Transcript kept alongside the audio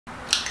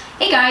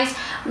Hey guys,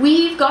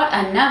 we've got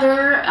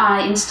another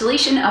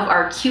installation of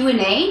our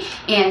Q&A,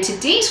 and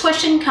today's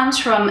question comes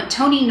from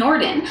Tony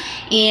Norden,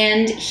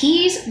 and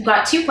he's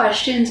got two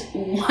questions,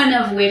 one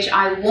of which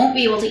I won't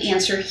be able to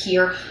answer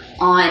here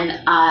on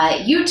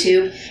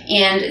YouTube,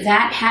 and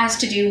that has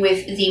to do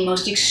with the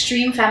most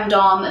extreme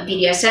femdom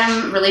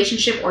BDSM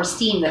relationship or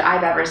scene that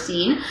I've ever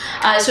seen.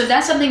 So if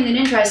that's something that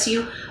interests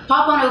you,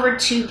 pop on over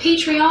to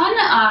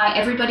Patreon.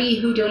 Everybody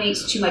who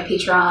donates to my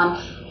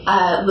Patreon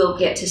will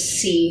get to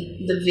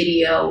see the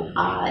video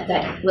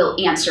that will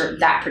answer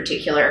that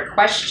particular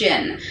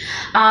question.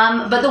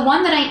 But the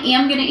one that I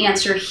am going to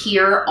answer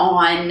here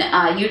on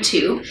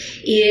YouTube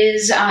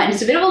is, and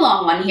it's a bit of a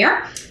long one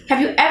here.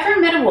 Have you ever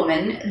met a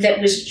woman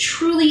that was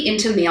truly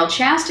into male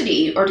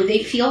chastity, or do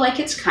they feel like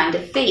it's kind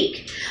of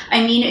fake?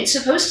 I mean, it's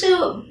supposed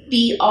to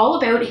be all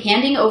about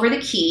handing over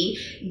the key,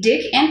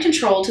 dick, and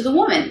control to the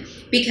woman,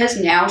 because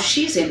now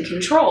she's in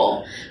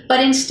control. But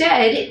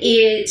instead,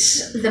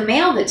 it's the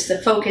male that's the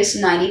focus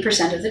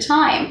 90% of the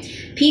time.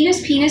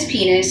 Penis, penis,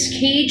 penis,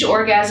 cage,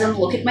 orgasm,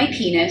 look at my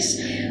penis.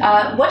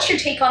 What's your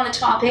take on the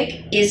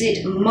topic? Is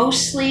it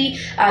mostly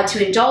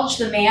to indulge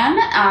the man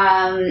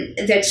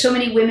that so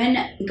many women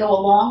go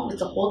along with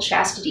the whole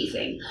chastity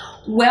thing?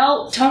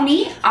 Well,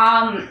 Tony,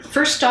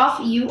 first off,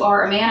 you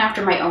are a man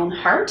after my own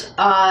heart.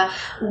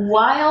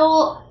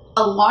 While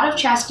a lot of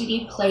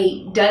chastity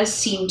play does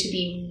seem to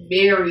be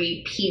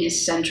very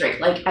penis-centric,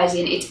 like as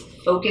in it's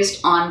focused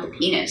on the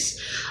penis.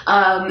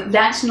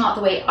 That's not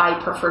the way I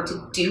prefer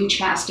to do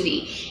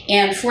chastity.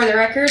 And for the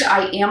record,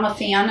 I am a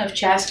fan of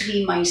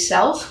chastity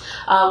myself.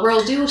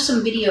 We'll do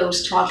some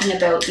videos talking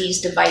about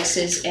these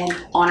devices and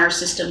honor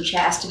system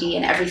chastity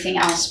and everything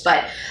else,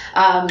 but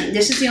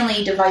this is the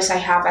only device I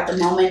have at the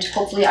moment.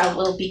 Hopefully I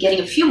will be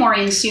getting a few more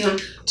in soon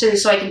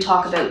so I can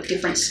talk about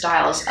different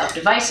styles of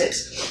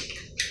devices.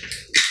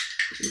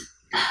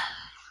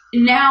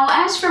 Now,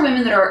 as for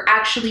women that are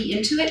actually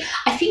into it,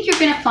 I think you're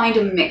going to find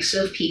a mix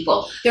of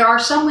people. There are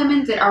some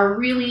women that are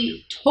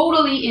really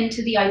totally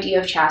into the idea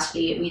of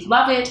chastity, and we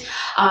love it,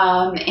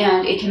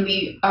 and it can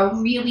be a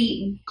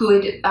really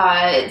good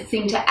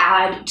thing to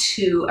add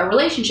to a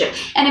relationship.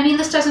 And I mean,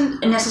 this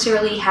doesn't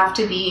necessarily have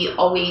to be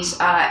always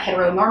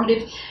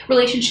heteronormative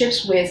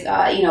relationships with,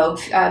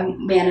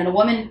 man and a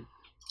woman.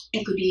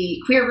 It could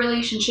be queer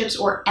relationships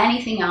or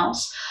anything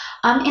else.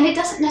 And it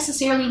doesn't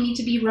necessarily need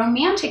to be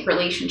romantic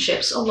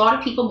relationships. A lot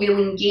of people will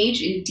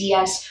engage in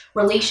DS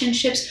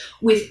relationships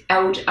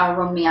without a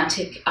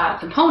romantic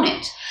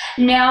component.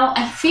 Now,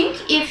 I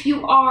think if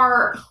you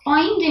are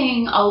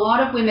finding a lot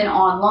of women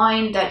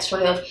online that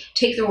sort of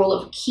take the role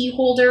of key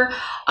holder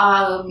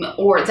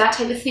or that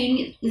type of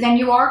thing, then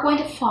you are going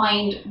to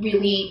find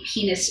really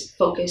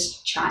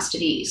penis-focused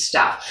chastity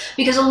stuff.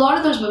 Because a lot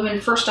of those women,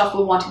 first off,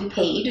 will want to be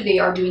paid. They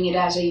are doing it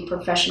as a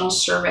professional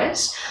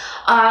service.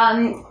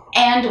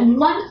 And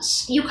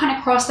once you kind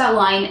of cross that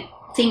line,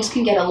 things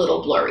can get a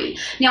little blurry.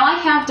 Now, I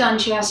have done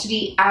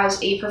chastity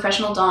as a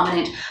professional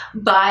dominant,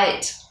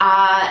 but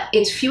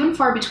it's few and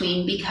far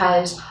between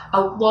because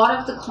a lot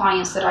of the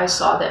clients that I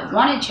saw that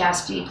wanted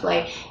chastity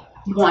play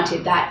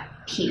wanted that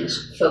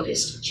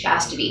penis-focused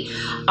chastity.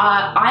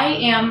 I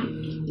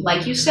am,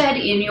 like you said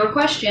in your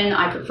question,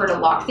 I prefer to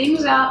lock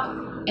things up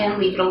and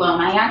leave it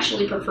alone. I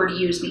actually prefer to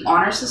use the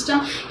honor system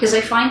because I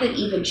find that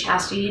even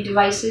chastity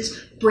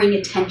devices bring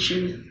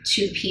attention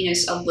to the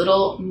penis a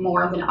little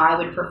more than I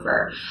would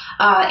prefer.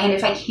 And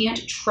if I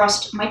can't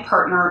trust my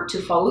partner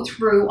to follow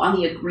through on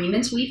the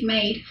agreements we've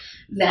made,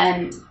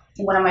 then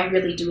what am I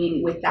really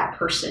doing with that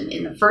person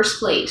in the first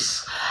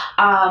place?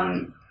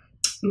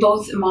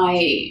 Both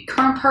my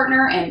current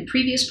partner and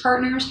previous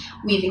partners,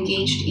 we've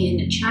engaged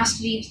in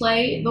chastity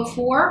play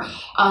before.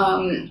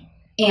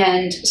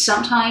 And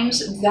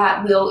sometimes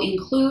that will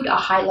include a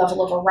high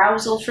level of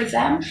arousal for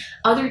them.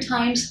 Other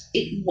times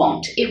it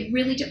won't. It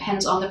really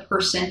depends on the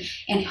person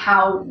and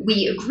how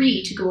we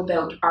agree to go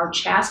about our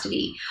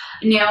chastity.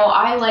 Now,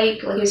 I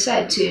like I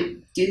said, to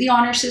do the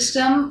honor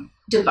system.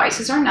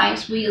 Devices are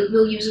nice.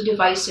 We'll use a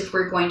device if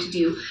we're going to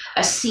do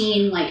a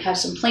scene, like have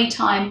some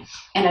playtime,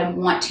 and I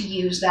want to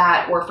use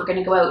that. Or if we're going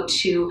to go out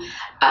to,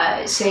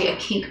 say, a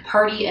kink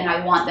party, and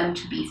I want them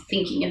to be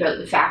thinking about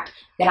the fact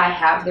that I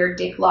have their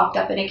dick locked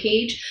up in a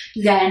cage,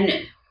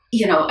 then,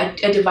 you know,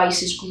 a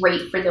device is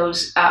great for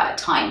those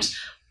times.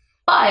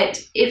 But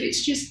if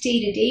it's just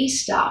day-to-day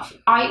stuff,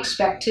 I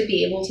expect to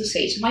be able to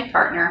say to my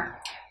partner,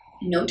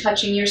 no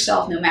touching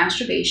yourself, no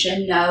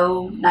masturbation,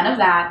 no, none of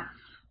that,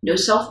 no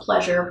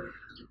self-pleasure,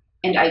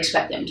 and I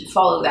expect them to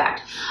follow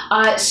that.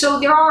 So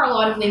there are a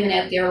lot of women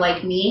out there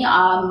like me.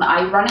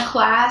 I run a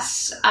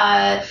class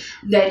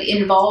that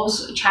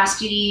involves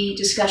chastity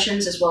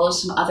discussions as well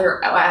as some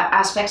other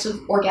aspects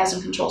of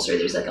orgasm control. Sorry,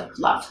 there's like a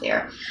fluff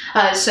there.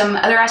 Some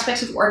other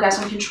aspects of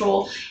orgasm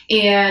control.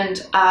 And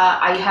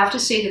I have to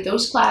say that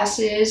those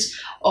classes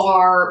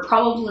are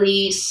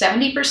probably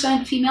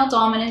 70% female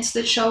dominance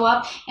that show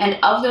up. And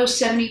of those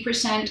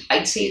 70%,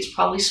 I'd say it's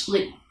probably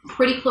split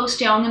pretty close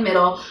down the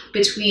middle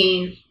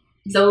between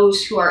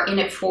those who are in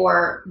it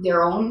for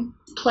their own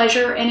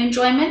pleasure and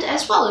enjoyment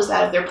as well as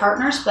that of their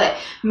partners, but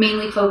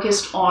mainly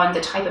focused on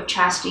the type of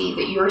chastity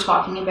that you're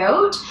talking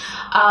about,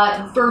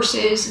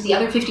 versus the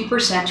other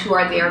 50% who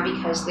are there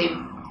because they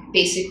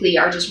basically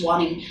are just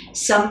wanting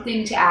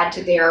something to add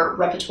to their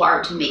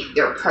repertoire to make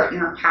their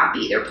partner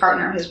happy. Their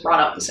partner has brought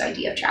up this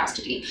idea of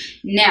chastity.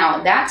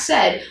 Now, that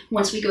said,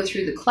 once we go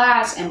through the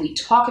class and we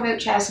talk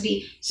about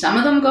chastity, some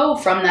of them go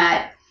from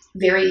that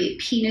very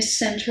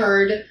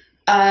penis-centered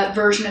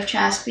version of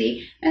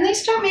chastity, and they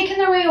start making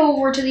their way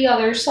over to the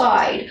other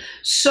side.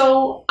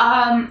 So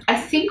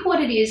I think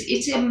what it is,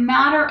 it's a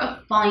matter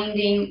of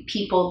finding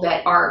people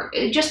that are,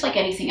 just like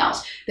anything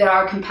else, that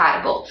are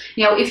compatible.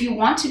 Now, if you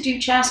want to do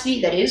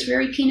chastity that is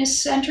very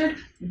penis-centered,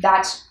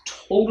 that's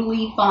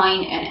totally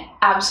fine and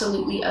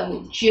absolutely a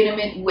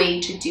legitimate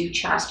way to do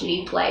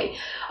chastity play.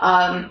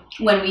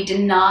 When we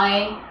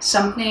deny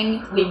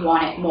something, we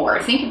want it more.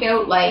 Think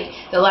about like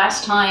the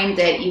last time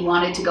that you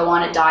wanted to go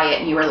on a diet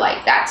and you were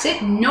like, that's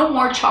it, no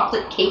more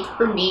chocolate cake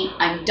for me,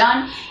 I'm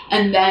done.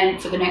 And then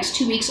for the next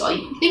 2 weeks, all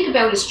you can think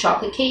about is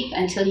chocolate cake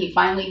until you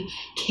finally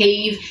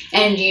cave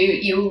and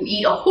you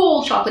eat a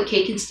whole chocolate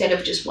cake instead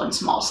of just one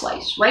small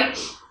slice, right?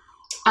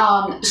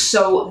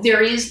 So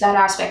there is that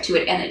aspect to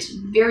it, and it's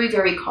very,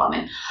 very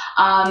common.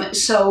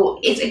 So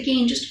it's,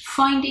 again, just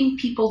finding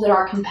people that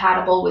are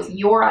compatible with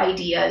your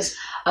ideas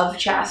of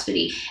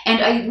chastity.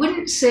 And I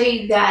wouldn't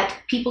say that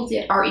people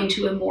that are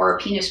into a more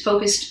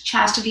penis-focused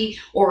chastity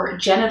or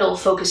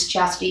genital-focused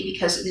chastity,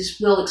 because this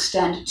will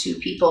extend to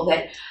people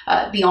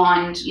that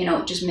beyond, you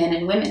know, just men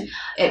and women,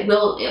 it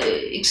will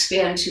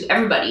expand to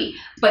everybody.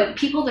 But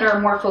people that are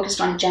more focused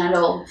on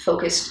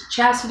genital-focused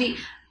chastity,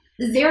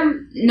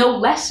 they're no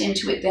less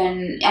into it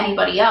than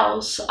anybody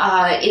else.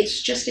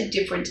 It's just a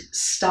different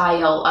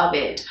style of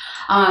it.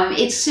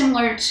 It's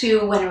similar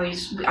to when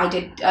I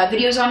did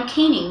videos on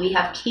caning. We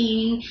have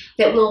caning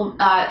that will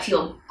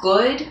feel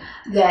good,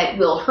 that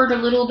will hurt a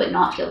little but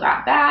not feel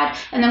that bad.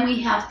 And then we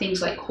have things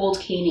like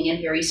cold caning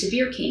and very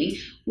severe caning,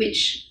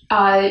 which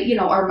you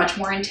know, are much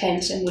more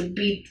intense and would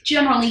be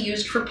generally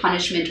used for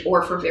punishment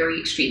or for very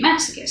extreme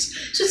masochists.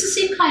 So it's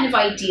the same kind of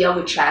idea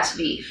with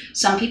chastity.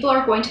 Some people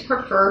are going to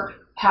prefer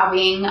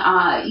having,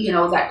 you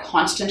know, that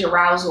constant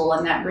arousal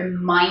and that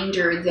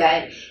reminder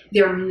that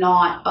they're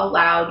not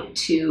allowed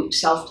to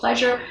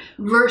self-pleasure,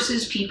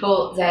 versus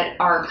people that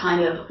are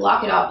kind of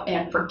lock it up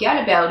and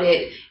forget about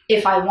it.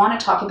 If I want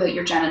to talk about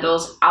your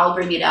genitals, I'll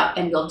bring it up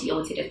and we'll deal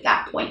with it at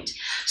that point.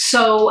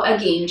 So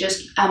again,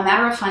 just a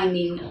matter of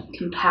finding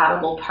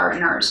compatible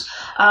partners.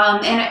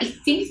 And I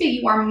think that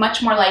you are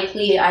much more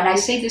likely, and I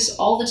say this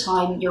all the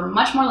time, you're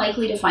much more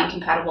likely to find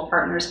compatible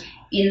partners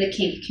in the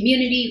kink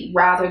community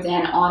rather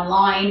than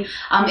online,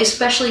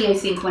 especially I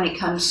think when it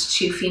comes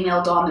to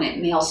female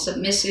dominant, male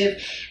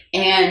submissive,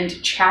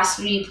 and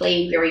chastity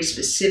play very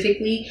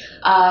specifically,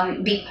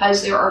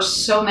 because there are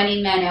so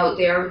many men out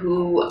there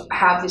who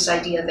have this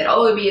idea that,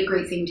 oh, it'd be a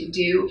great thing to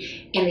do,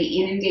 and they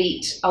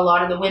inundate a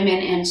lot of the women,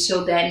 and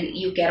so then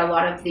you get a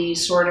lot of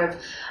these sort of,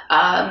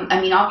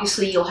 I mean,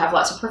 obviously you'll have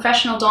lots of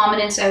professional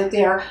dominance out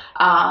there,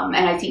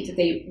 and I think that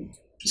they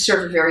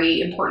serve a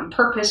very important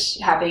purpose,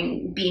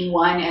 having been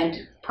one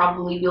and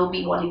probably will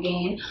be one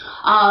again.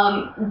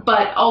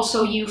 But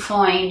also you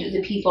find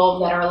the people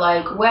that are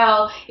like,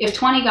 well, if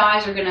 20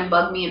 guys are going to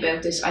bug me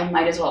about this, I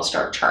might as well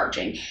start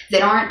charging.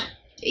 That aren't,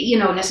 you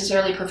know,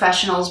 necessarily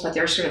professionals, but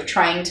they're sort of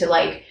trying to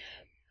like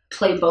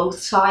play both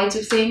sides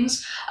of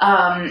things.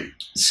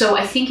 So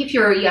I think if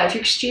you're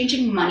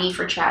exchanging money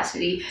for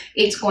chastity,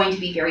 it's going to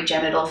be very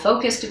genital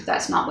focused. If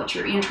that's not what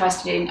you're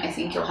interested in, I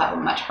think you'll have a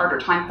much harder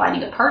time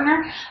finding a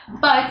partner.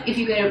 But if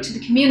you get out to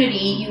the community,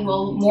 you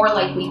will more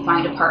likely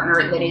find a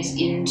partner that is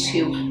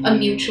into a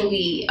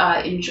mutually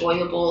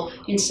enjoyable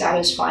and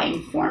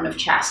satisfying form of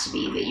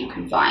chastity that you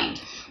can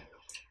find.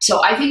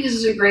 So I think this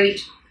is a great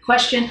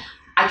question.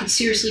 I could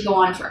seriously go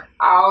on for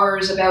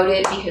hours about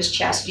it because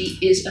chastity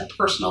is a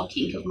personal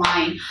kink of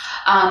mine.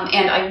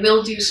 And I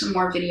will do some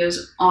more videos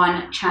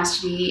on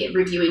chastity,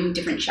 reviewing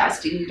different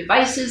chastity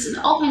devices and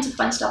all kinds of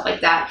fun stuff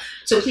like that.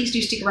 So please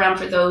do stick around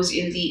for those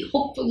in the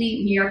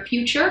hopefully near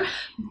future.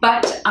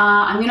 But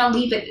I'm going to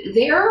leave it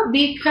there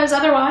because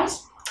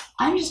otherwise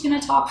I'm just going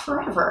to talk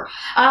forever.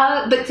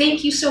 But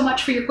thank you so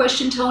much for your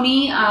question,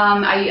 Tony.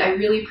 I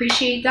really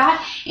appreciate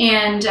that.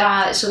 And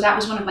so that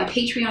was one of my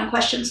Patreon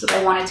questions that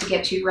I wanted to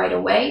get to right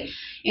away.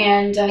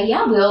 And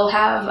yeah, we'll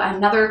have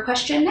another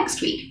question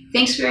next week.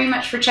 Thanks very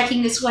much for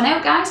checking this one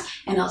out, guys,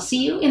 and I'll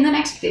see you in the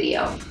next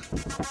video.